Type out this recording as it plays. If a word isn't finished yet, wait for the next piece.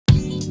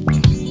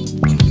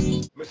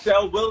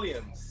Michelle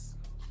Williams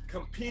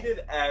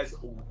competed as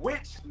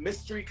which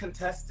mystery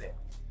contestant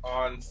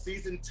on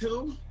season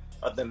 2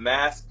 of The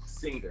Masked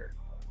Singer?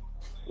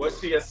 Was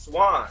she a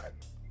swan?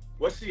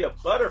 Was she a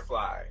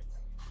butterfly?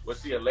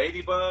 Was she a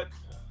ladybug?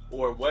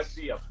 Or was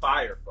she a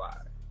firefly?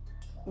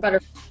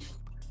 Butterfly.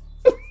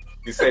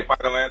 You say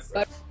final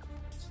answer?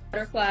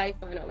 Butterfly,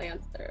 final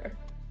answer.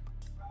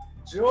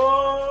 Joyce!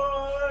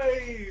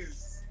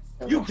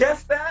 You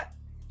guessed that?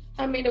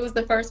 I mean, it was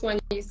the first one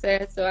you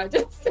said, so I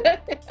just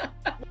said it.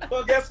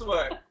 Well, guess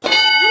what? You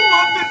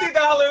won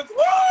 $50! Woo!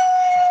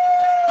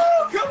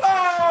 Come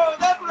on!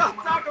 That's what I'm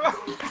talking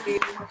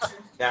about.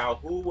 Now,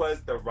 who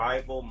was the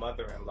rival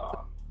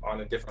mother-in-law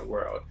on A Different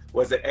World?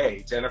 Was it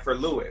A, Jennifer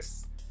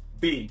Lewis,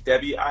 B,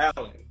 Debbie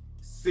Allen,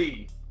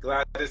 C,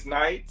 Gladys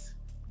Knight,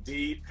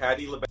 D,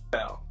 Patti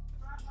LaBelle?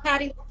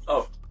 Patti.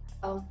 Oh.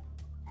 Oh.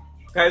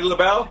 Patti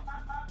LaBelle?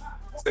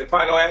 Say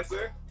final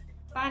answer?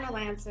 Final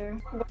answer.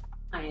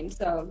 Fine,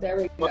 so there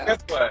we go. Well,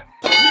 guess what?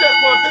 You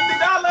just won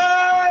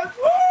 $50!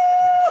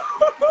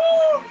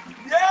 Woo!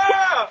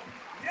 Yeah!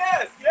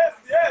 Yes, yes,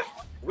 yes!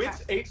 Which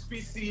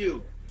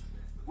HBCU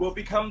will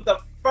become the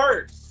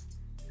first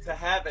to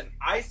have an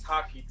ice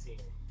hockey team?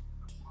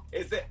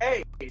 Is it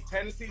A,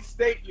 Tennessee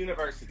State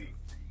University,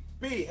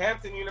 B,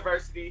 Hampton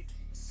University,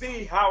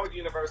 C, Howard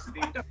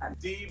University,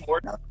 D,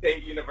 Morgan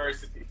State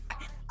University?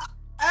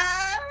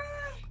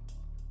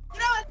 You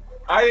know what?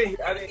 I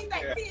didn't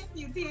like care.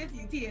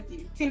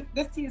 TSU.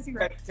 That's TSU,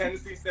 right?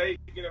 Tennessee State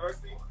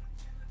University?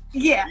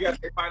 Yeah. You got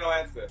to say final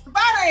answer.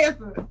 Final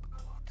answer.